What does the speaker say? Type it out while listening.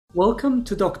Welcome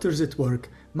to Doctors at Work.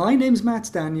 My name's Matt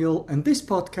Daniel, and this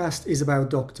podcast is about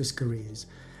doctors' careers.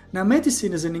 Now,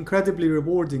 medicine is an incredibly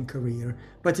rewarding career,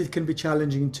 but it can be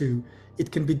challenging too. It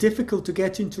can be difficult to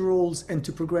get into roles and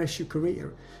to progress your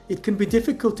career. It can be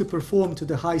difficult to perform to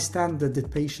the high standard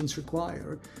that patients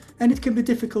require. And it can be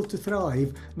difficult to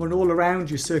thrive when all around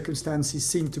you circumstances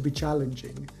seem to be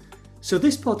challenging. So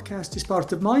this podcast is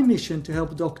part of my mission to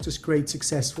help doctors create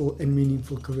successful and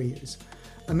meaningful careers.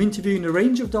 I'm interviewing a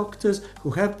range of doctors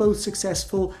who have both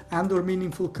successful and/or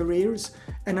meaningful careers,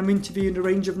 and I'm interviewing a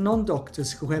range of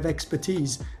non-doctors who have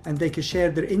expertise and they can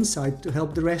share their insight to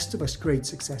help the rest of us create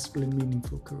successful and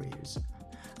meaningful careers.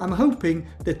 I'm hoping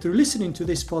that through listening to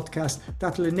this podcast,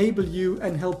 that'll enable you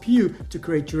and help you to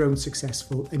create your own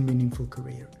successful and meaningful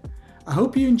career. I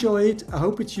hope you enjoy it, I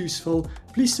hope it's useful.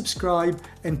 Please subscribe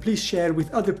and please share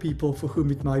with other people for whom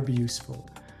it might be useful.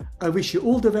 I wish you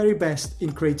all the very best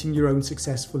in creating your own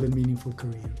successful and meaningful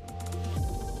career.